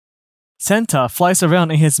Santa flies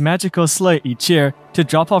around in his magical sleigh each year to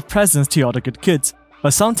drop off presents to all the good kids,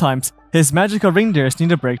 but sometimes his magical reindeers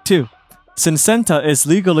need a break too. Since Santa is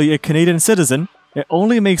legally a Canadian citizen, it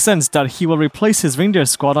only makes sense that he will replace his reindeer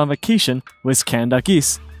squad on vacation with Canada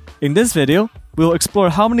geese. In this video, we will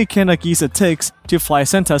explore how many Canada geese it takes to fly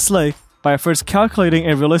Santa's sleigh by first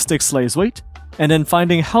calculating a realistic sleigh's weight, and then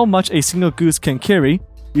finding how much a single goose can carry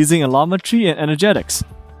using allometry and energetics.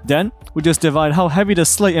 Then, we just divide how heavy the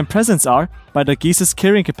sleigh and presents are by the geese's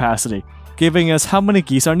carrying capacity, giving us how many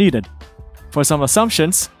geese are needed. For some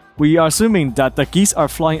assumptions, we are assuming that the geese are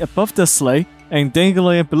flying above the sleigh and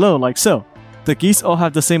dangling it below like so. The geese all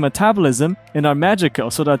have the same metabolism and are magical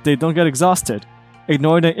so that they don't get exhausted,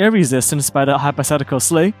 ignoring the air resistance by the hypothetical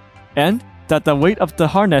sleigh, and that the weight of the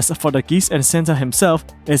harness for the geese and Santa himself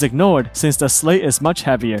is ignored since the sleigh is much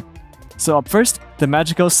heavier. So up first, the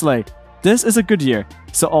magical sleigh. This is a good year,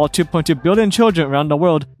 so all 2.2 billion children around the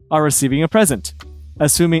world are receiving a present.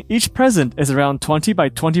 Assuming each present is around 20 by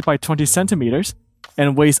 20 by 20 centimeters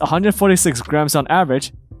and weighs 146 grams on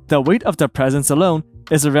average, the weight of the presents alone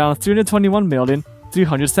is around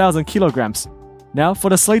 321,300,000 kilograms. Now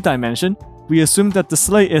for the sleigh dimension, we assume that the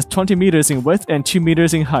sleigh is 20 meters in width and 2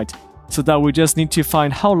 meters in height, so that we just need to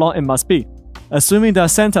find how long it must be. Assuming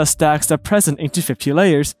that Santa stacks the present into 50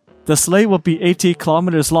 layers, the sleigh will be 80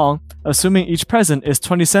 kilometers long, assuming each present is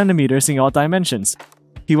 20 centimeters in all dimensions.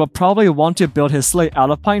 He will probably want to build his sleigh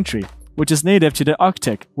out of pine tree, which is native to the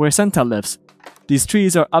Arctic, where Santa lives. These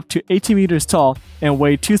trees are up to 80 meters tall and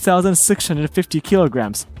weigh 2,650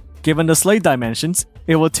 kilograms. Given the sleigh dimensions,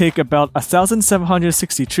 it will take about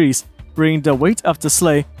 1,760 trees, bringing the weight of the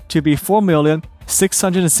sleigh to be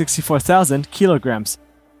 4,664,000 kilograms.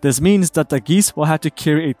 This means that the geese will have to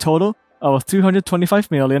carry a total of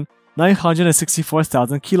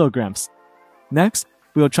 325,964,000 kilograms. Next,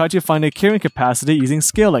 we will try to find a carrying capacity using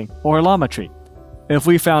scaling, or allometry. If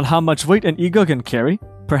we found how much weight an eagle can carry,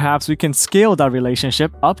 perhaps we can scale that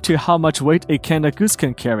relationship up to how much weight a Canada goose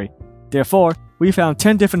can carry. Therefore, we found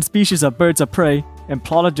 10 different species of birds of prey and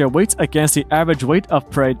plotted their weights against the average weight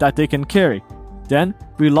of prey that they can carry. Then,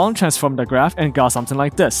 we long transformed the graph and got something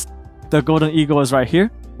like this. The golden eagle is right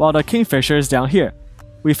here, while the kingfisher is down here.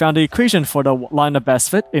 We found the equation for the line of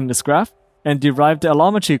best fit in this graph, and derived the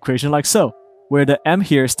allometry equation like so, where the m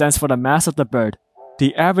here stands for the mass of the bird.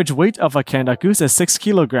 The average weight of a Canada goose is 6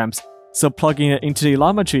 kilograms, so plugging it into the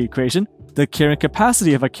allometry equation, the carrying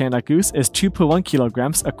capacity of a Canada goose is 2.1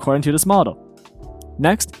 kilograms according to this model.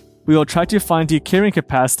 Next, we will try to find the carrying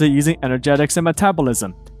capacity using energetics and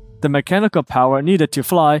metabolism. The mechanical power needed to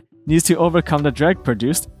fly needs to overcome the drag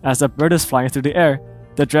produced as the bird is flying through the air.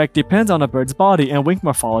 The drag depends on the bird's body and wing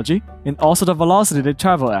morphology, and also the velocity they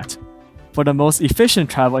travel at. For the most efficient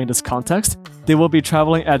travel in this context, they will be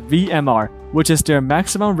traveling at VMR, which is their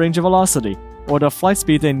maximum range of velocity, or the flight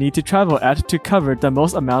speed they need to travel at to cover the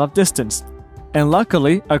most amount of distance. And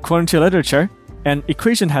luckily, according to literature, an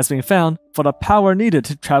equation has been found for the power needed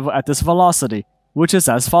to travel at this velocity, which is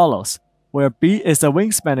as follows, where B is the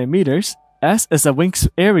wingspan in meters, S is the wing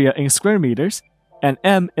area in square meters, and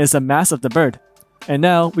M is the mass of the bird. And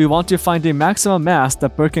now, we want to find the maximum mass the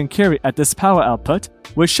bird can carry at this power output,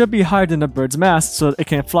 which should be higher than the bird's mass so that it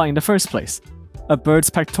can fly in the first place. A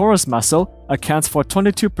bird's pectoralis muscle accounts for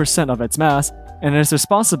 22% of its mass and is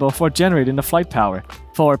responsible for generating the flight power.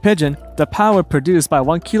 For a pigeon, the power produced by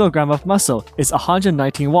 1 kilogram of muscle is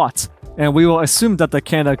 119 watts, and we will assume that the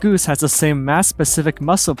Canada goose has the same mass-specific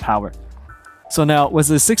muscle power. So now, with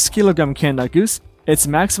the 6 kilogram Canada goose, its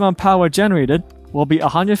maximum power generated will be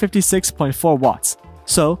 156.4 watts.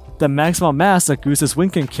 So, the maximum mass the goose's wing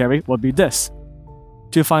can carry will be this.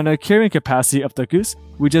 To find the carrying capacity of the goose,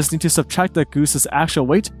 we just need to subtract the goose's actual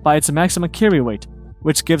weight by its maximum carry weight,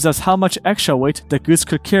 which gives us how much extra weight the goose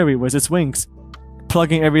could carry with its wings.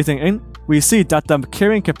 Plugging everything in, we see that the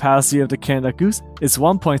carrying capacity of the Canada goose is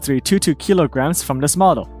 1.322 kilograms from this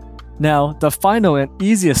model. Now, the final and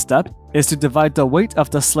easiest step is to divide the weight of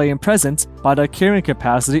the sleigh and presents by the carrying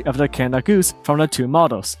capacity of the Canada goose from the two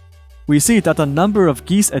models. We see that the number of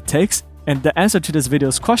geese it takes, and the answer to this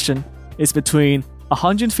video's question, is between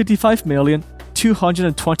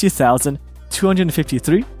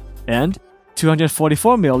 155,220,253 and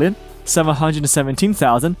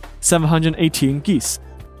 244,717,718 geese.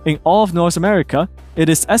 In all of North America, it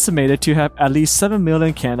is estimated to have at least 7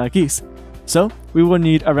 million Canada geese. So, we will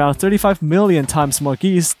need around 35 million times more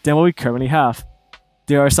geese than what we currently have.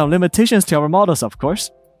 There are some limitations to our models, of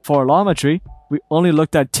course. For allometry, we only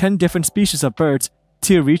looked at 10 different species of birds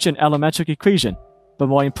to reach an allometric equation, but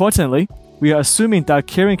more importantly, we are assuming that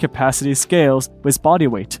carrying capacity scales with body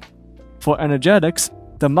weight. For energetics,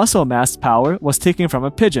 the muscle mass power was taken from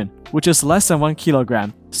a pigeon, which is less than 1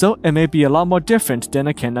 kilogram, so it may be a lot more different than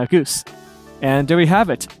a Canada goose. And there we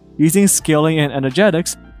have it. Using scaling and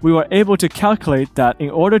energetics, we were able to calculate that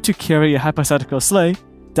in order to carry a hypothetical sleigh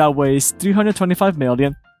that weighs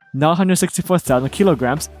 325,964,000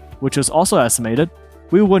 kilograms, which was also estimated,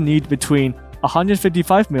 we would need between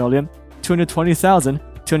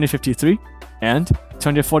 155,220,253 and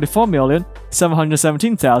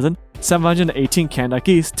 244,717,718 Canada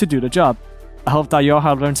geese to do the job. I hope that you all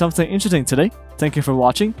have learned something interesting today. Thank you for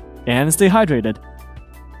watching, and stay hydrated.